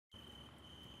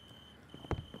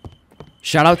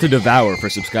Shout out to Devour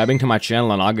for subscribing to my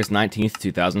channel on August 19th,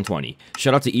 2020.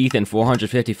 Shout out to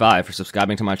Ethan455 for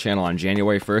subscribing to my channel on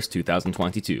January 1st,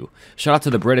 2022. Shout out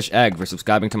to the British Egg for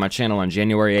subscribing to my channel on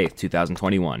January 8th,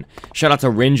 2021. Shout out to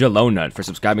Rinja Lownut for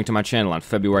subscribing to my channel on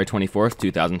February 24th,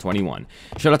 2021.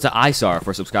 Shout out to Isar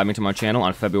for subscribing to my channel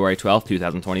on February 12th,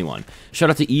 2021.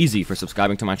 Shout out to Easy for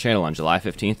subscribing to my channel on July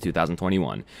 15th,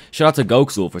 2021. Shout out to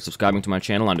Goxul for subscribing to my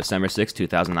channel on December 6th,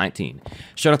 2019.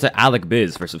 Shout out to Alec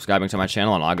Biz for subscribing to my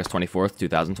channel on August 24th,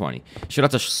 2020. Shout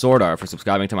out to Swordar for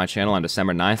subscribing to my channel on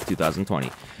December 9th,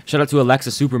 2020. Shout out to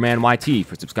Alexa Superman YT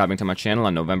for subscribing to my channel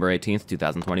on November 18th,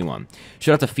 2021.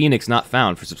 Shout out to Phoenix Not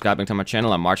Found for subscribing to my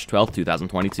channel on March 12th,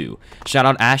 2022. Shout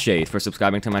out Ashays for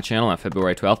subscribing to my channel on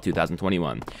February 12th,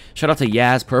 2021. Shout out to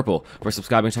Yaz Purple for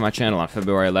subscribing to my channel on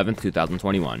February 11th,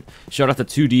 2021. Shout out to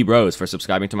 2D Bros for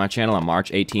subscribing to my channel on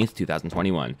March 18th,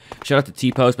 2021. Shout out to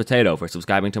T-Pose Potato for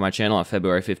subscribing to my channel on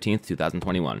February 15th,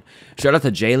 2021. Shout out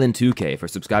to Jalen2K for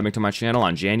subscribing to my channel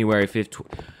on January 5th.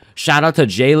 Shout out to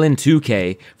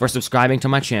Jalen2K for subscribing to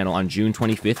my channel on June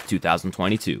 25th,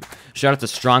 2022. Shout out to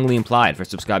Strongly Implied for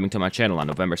subscribing to my channel on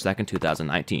November 2nd,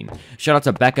 2019. Shout out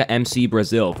to Becca MC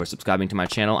Brazil for subscribing to my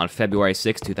channel on February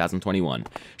 6th, 2021.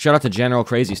 Shout out to General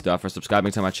Crazy Stuff for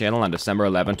subscribing to my channel on December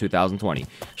 11th, 2020.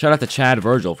 Shout out to Chad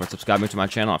Virgil for subscribing to my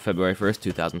channel on February 1st,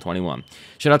 2021.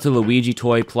 Shout out to Luigi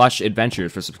Toy Plush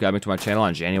Adventures for subscribing to my channel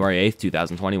on January 8th,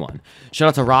 2021. Shout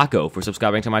out to Rocco for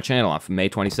subscribing to my channel on May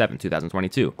 27th,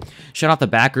 2022. Shout out to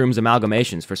Backrooms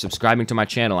Amalgamations for subscribing to my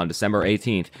channel on December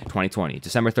 18th, 2020.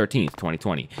 December 13th,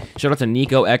 2020. Shout out to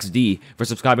Nico XD for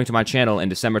subscribing to my channel in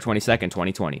December 22nd,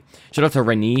 2020. Shout out to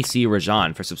Renee C.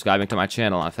 Rajan for subscribing to my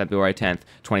channel on February 10th,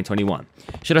 2021.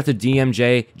 Shout out to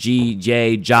DMJ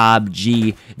GJ Job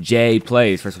G J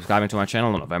Plays for subscribing to my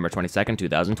channel on November 22nd,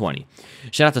 2020.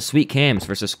 Shout out to Sweet Cams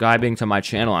for subscribing to my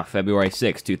channel on February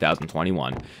 6th,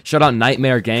 2021. Shout out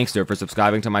Nightmare Gangster for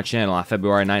subscribing to my channel on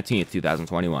February 19th,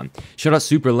 2021. Shout out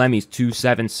Super Lemmys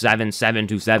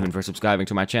 277727 for subscribing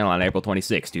to my channel on April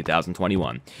 26,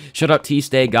 2021. Shout out T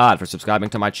Stay God for subscribing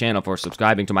to my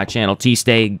channel T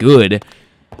Stay Good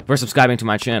for subscribing to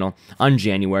my channel on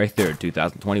January 3rd,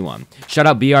 2021. Shout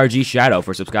out BRG Shadow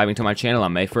for subscribing to my channel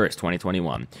on May 1st,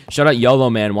 2021. Shout out YOLO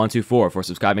Man 124 for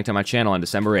subscribing to my channel on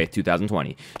December 8th,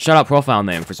 2020. Shout out Profile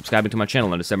Name for subscribing to my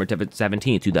channel on December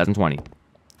 17th, 2020.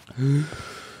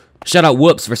 Shout out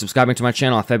Whoops for subscribing to my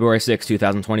channel on February 6,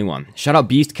 2021. Shout out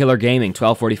Beast Killer Gaming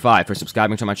 1245 for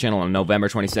subscribing to my channel on November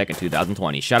 22nd,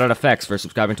 2020. Shout out Effects for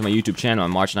subscribing to my YouTube channel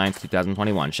on March 9th,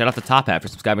 2021. Shout out to Top Hat for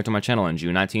subscribing to my channel on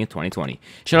June 19th, 2020.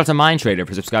 Shout out to Mind Trader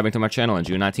for subscribing to my channel on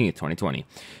June 19th, 2020.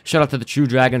 Shout out to the True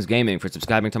Dragons Gaming for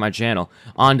subscribing to my channel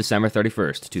on December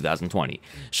 31st, 2020.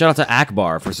 Shout out to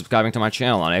Akbar for subscribing to my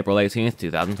channel on April 18th,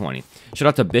 2020. Shout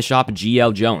out to Bishop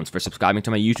GL Jones for subscribing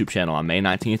to my YouTube channel on May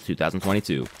 19th,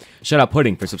 2022. Shout out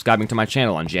Pudding for subscribing to my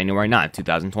channel on January 9th,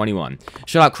 2021.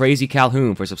 Shout out Crazy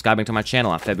Calhoun for subscribing to my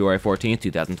channel on February 14th,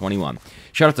 2021.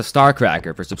 Shout out to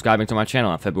Starcracker for subscribing to my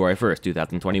channel on February 1st,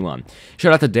 2021.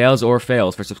 Shout out to Dales or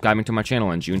Fails for subscribing to my channel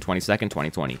on June 22nd,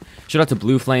 2020. Shout out to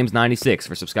Blue Flames 96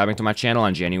 for subscribing to my channel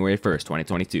on January 1st,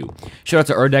 2022. Shout out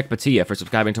to Urdek Patia for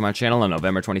subscribing to my channel on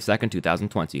November 22nd,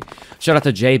 2020. Shout out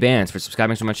to Jay Bands for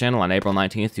subscribing to my channel on April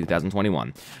 19th,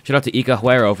 2021. Shout out to Ika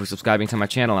Huero for subscribing to my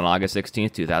channel on August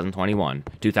 16th, 2020.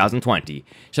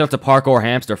 Shout out to Parkour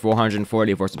Hamster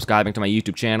 440 for subscribing to my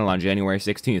YouTube channel on January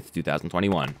 16th,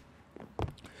 2021.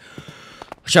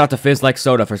 Shout out to Fizz Like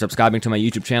Soda for subscribing to my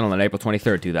YouTube channel on April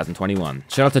 23rd, 2021.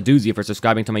 Shout out to Doozy for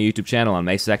subscribing to my YouTube channel on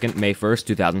May 2nd, May 1st,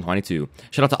 2022.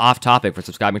 Shout out to Off Topic for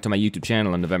subscribing to my YouTube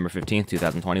channel on November 15th,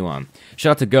 2021.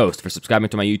 Shout out to Ghost for subscribing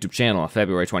to my YouTube channel on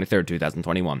February 23rd,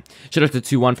 2021. Shout out to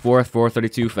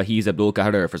 214-432 Fahiz Abdul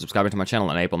Kahir for subscribing to my channel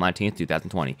on April 19th,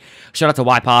 2020. Shout out to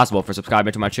Why Possible for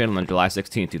subscribing to my channel on July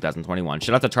 16th, 2021.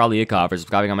 Shout out to Charlie Ikov for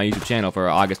subscribing on my YouTube channel for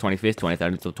August 25th,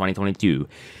 2022.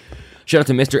 Shout out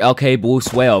to Mr. LK Blue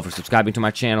Swale for subscribing to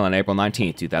my channel on April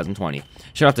 19th, 2020.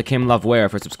 Shout out to Kim Loveware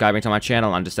for subscribing to my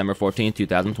channel on December 14th,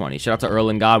 2020. Shout out to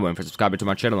Erlen Godwin for subscribing to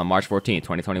my channel on March 14th,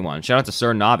 2021. Shout out to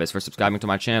Sir Novice for subscribing to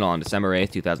my channel on December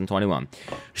 8th, 2021.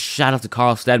 Shout out to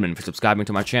Carl Stedman for subscribing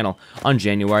to my channel on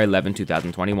January 11th,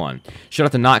 2021. Shout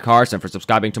out to Not Carson for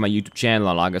subscribing to my YouTube channel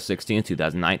on August 16th,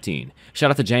 2019. Shout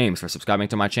out to James for subscribing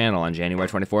to my channel on January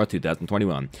 24th,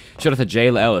 2021. Shout out to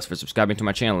Jayla Ellis for subscribing to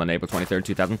my channel on April 23rd,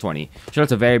 2020. Shout out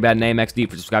to Very Bad Name XD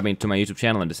for subscribing to my YouTube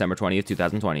channel on December 20th,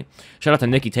 2020. Shout out to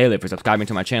Nikki Taylor for subscribing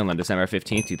to my channel on December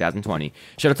 15th, 2020.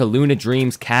 Shout out to Luna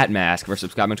Dreams Cat Mask for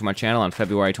subscribing to my channel on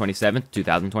February 27th,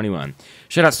 2021.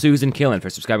 Shout out Susan Killen for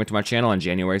subscribing to my channel on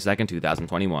January 2nd,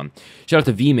 2021. Shout out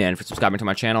to V-Man for subscribing to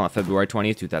my channel on February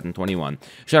 20th, 2021.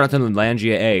 Shout out to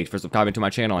Langia A for subscribing to my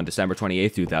channel on December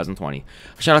 28th, 2020.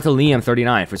 Shout out to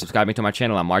Liam39 for subscribing to my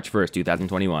channel on March 1st,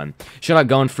 2021. Shout out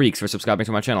Gone Freaks for subscribing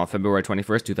to my channel on February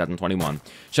 21st, 2021.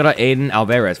 Shout out Aiden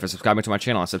Alvarez for subscribing to my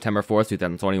channel on September 4th,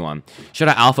 2021. Shout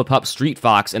out Alpha Pup Street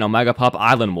Fox and Omega Pup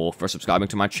Island Wolf for subscribing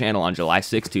to my channel on July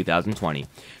 6th, 2020.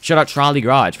 Shout out Trolley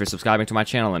Garage for subscribing to my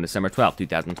channel on December 12th,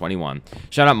 2021.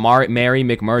 Shout out Mary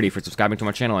McMurdy for subscribing to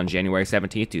my channel on January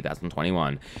 17th,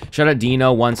 2021. Shout out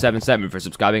Dino177 for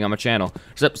subscribing on my channel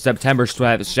September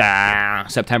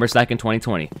 2nd,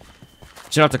 2020.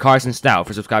 Shout out to Carson Stout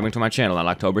for subscribing to my channel on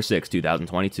October 6,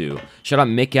 2022. Shout out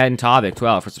Mick and Tavik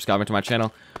 12 for subscribing to my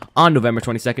channel on November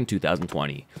 22nd,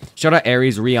 2020. Shout out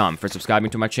Aries Riam for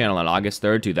subscribing to my channel on August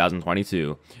 3rd,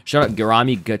 2022. Shout out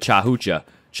Garami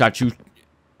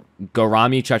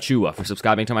Chachua for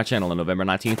subscribing to my channel on November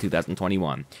 19th,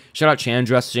 2021. Shout out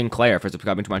Chandra Sinclair for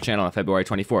subscribing to my channel on February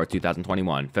 24th,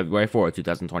 2021. February 4th,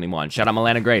 2021. Shout out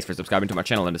Milana Grace for subscribing to my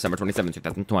channel on December 27th,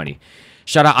 2020.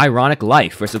 Shout out Ironic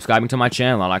Life for subscribing to my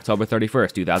channel on October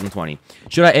 31st, 2020.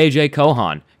 Shout out AJ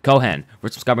Cohen for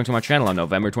subscribing to my channel on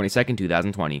November 22nd,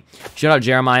 2020. Shout out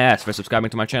Jeremiah S for subscribing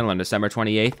to my channel on December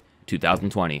 28th,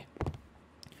 2020.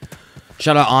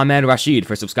 Shout out Ahmed Rashid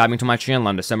for subscribing to my channel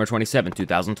on December 27,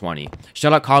 2020.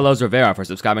 Shout out Carlos Rivera for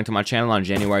subscribing to my channel on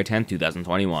January 10,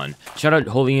 2021. Shout out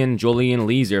Julian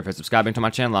Leeser for subscribing to my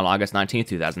channel on August 19,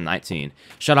 2019.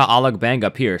 Shout out Alec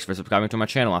Banga Pierce for subscribing to my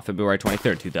channel on February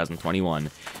 23, 2021.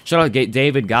 Shout out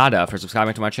David Gada for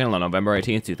subscribing to my channel on November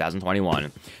 18,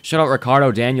 2021. Shout out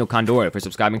Ricardo Daniel Condor for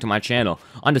subscribing to my channel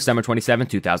on December 27,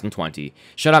 2020.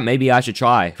 Shout out Maybe I Should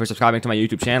Try for subscribing to my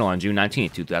YouTube channel on June 19,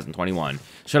 2021.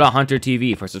 Shout out Hunter TV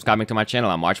for subscribing to my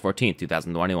channel on March 14th,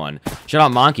 2021. Shout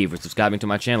out Monkey for subscribing to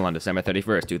my channel on December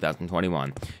 31st,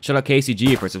 2021. Shout out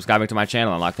KCG for subscribing to my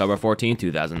channel on October 14th,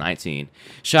 2019.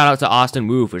 Shout out to Austin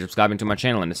Wu for subscribing to my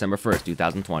channel on December 1st,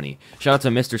 2020. Shout out to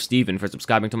Mr. Steven for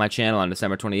subscribing to my channel on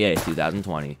December 28th,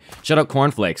 2020. Shout out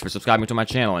Cornflakes for subscribing to my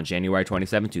channel on January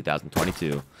 27th,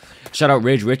 2022. Shout out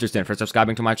Ridge Richardson for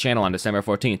subscribing to my channel on December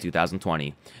 14th,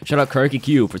 2020. Shout out Kirky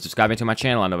Q for subscribing to my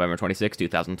channel on November 26th,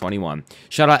 2021.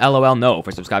 Shout out LOL No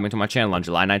for subscribing to my channel on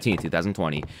July 19th,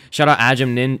 2020. Shout out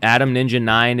Adam Ninja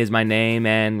 9 is my name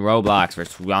and Roblox for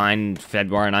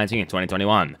February 19th,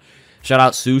 2021. Shout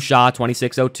out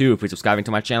Susha2602 for subscribing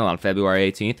to my channel on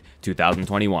February 18th,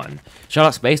 2021. Shout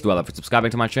out Space Dweller for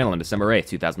subscribing to my channel on December 8th,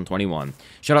 2021.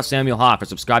 Shout out Samuel Ha for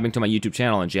subscribing to my YouTube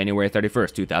channel on January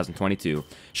 31st, 2022.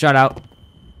 Shout out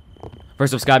for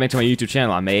subscribing to my YouTube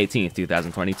channel on May 18th,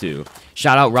 2022.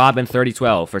 Shout out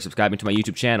Robin3012 for subscribing to my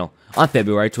YouTube channel on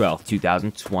February 12th,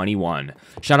 2021.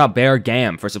 Shout out Bear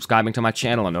Gam for subscribing to my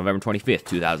channel on November 25th,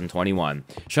 2021.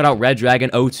 Shout out Red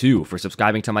Dragon 02 for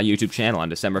subscribing to my YouTube channel on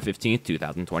December 15th,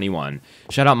 2021.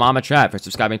 Shout out Mama Trap for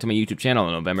subscribing to my YouTube channel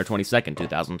on November 22nd,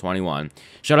 2021.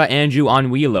 Shout out Andrew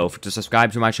Onwilo for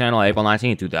subscribing to my channel on April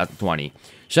 19th, 2020.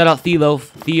 Shout out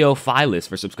Theophilus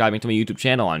for subscribing to my YouTube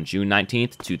channel on June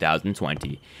 19th,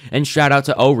 2020. And shout out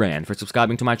to Oran for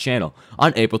subscribing to my channel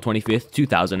on April 25th,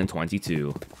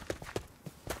 2022.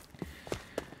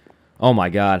 Oh my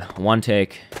god, one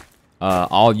take.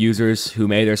 All users who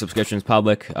made their subscriptions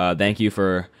public, thank you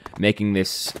for making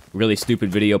this really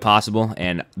stupid video possible,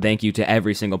 and thank you to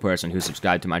every single person who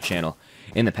subscribed to my channel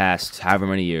in the past however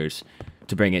many years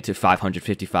to bring it to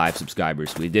 555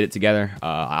 subscribers. We did it together.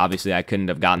 Obviously, I couldn't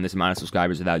have gotten this amount of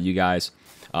subscribers without you guys.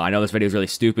 I know this video is really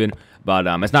stupid, but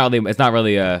it's not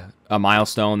really a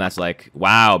milestone that's like,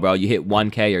 wow, bro, you hit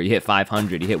 1K, or you hit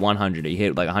 500, you hit 100, or you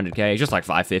hit like 100K. It's just like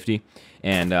 550.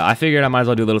 And I figured I might as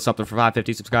well do a little something for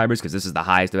 550 subscribers, because this is the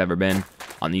highest I've ever been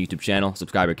on the YouTube channel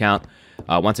subscriber count.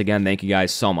 Once again, thank you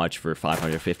guys so much for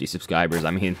 550 subscribers.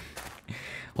 I mean,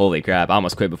 holy crap, I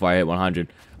almost quit before I hit 100.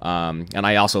 And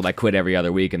I also like quit every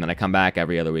other week, and then I come back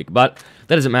every other week. But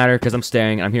that doesn't matter, because I'm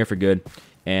staying, and I'm here for good.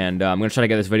 And I'm going to try to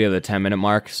get this video to the 10-minute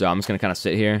mark, so I'm just going to kind of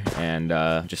sit here and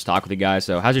just talk with you guys.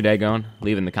 So how's your day going?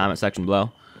 Leave in the comment section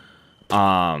below.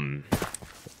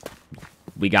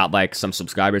 We got like some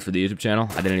subscribers for the YouTube channel.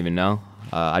 I didn't even know.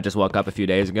 I just woke up a few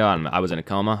days ago, and I was in a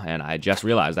coma, and I just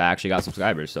realized I actually got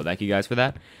subscribers. So thank you guys for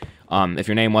that. If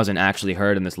your name wasn't actually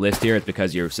heard in this list here, it's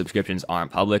because your subscriptions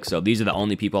aren't public. So these are the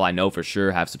only people I know for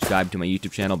sure have subscribed to my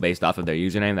YouTube channel based off of their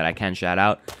username that I can shout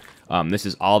out. This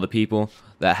is all the people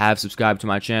that have subscribed to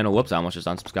my channel. Whoops, I almost just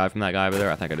unsubscribed from that guy over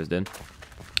there. I think I just did.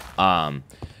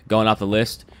 Going off the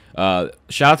list, Shout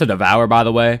out to Devour, by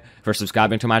the way, for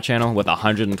subscribing to my channel with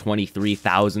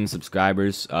 123,000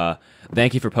 subscribers.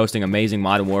 Thank you for posting amazing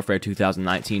Modern Warfare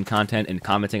 2019 content and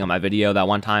commenting on my video that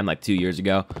one time, like 2 years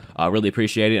ago. Really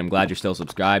appreciate it. I'm glad you're still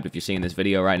subscribed. If you're seeing this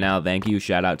video right now, thank you.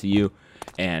 Shout out to you.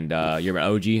 And you're an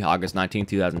OG, August 19th,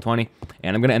 2020.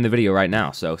 And I'm going to end the video right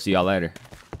now, so see y'all later.